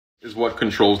Is what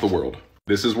controls the world.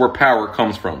 This is where power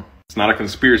comes from. It's not a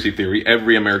conspiracy theory.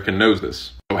 Every American knows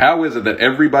this. So how is it that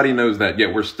everybody knows that,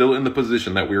 yet we're still in the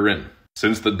position that we're in?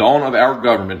 Since the dawn of our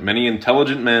government, many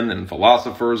intelligent men and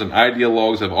philosophers and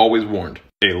ideologues have always warned.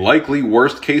 A likely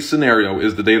worst-case scenario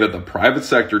is the day that the private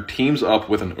sector teams up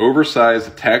with an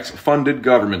oversized, tax-funded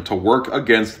government to work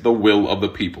against the will of the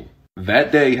people.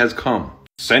 That day has come.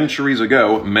 Centuries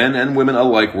ago, men and women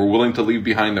alike were willing to leave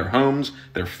behind their homes,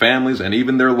 their families, and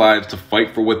even their lives to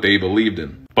fight for what they believed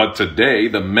in. But today,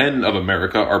 the men of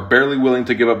America are barely willing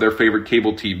to give up their favorite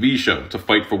cable TV show to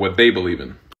fight for what they believe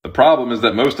in. The problem is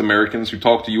that most Americans who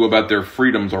talk to you about their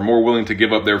freedoms are more willing to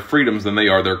give up their freedoms than they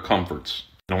are their comforts.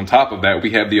 And on top of that,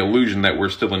 we have the illusion that we're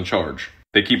still in charge.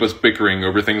 They keep us bickering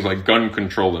over things like gun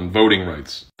control and voting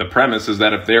rights. The premise is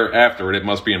that if they're after it, it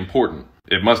must be important.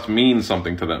 It must mean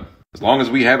something to them. As long as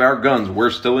we have our guns, we're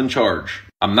still in charge.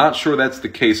 I'm not sure that's the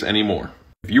case anymore.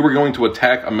 If you were going to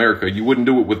attack America, you wouldn't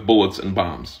do it with bullets and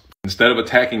bombs. Instead of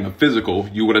attacking the physical,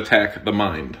 you would attack the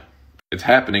mind. It's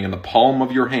happening in the palm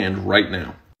of your hand right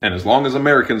now. And as long as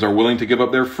Americans are willing to give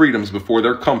up their freedoms before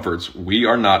their comforts, we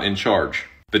are not in charge.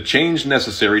 The change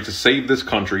necessary to save this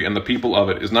country and the people of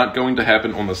it is not going to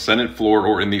happen on the Senate floor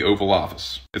or in the Oval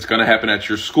Office. It's going to happen at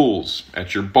your schools,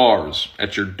 at your bars,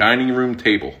 at your dining room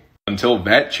table. Until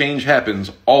that change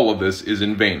happens, all of this is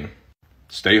in vain.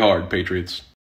 Stay hard, Patriots.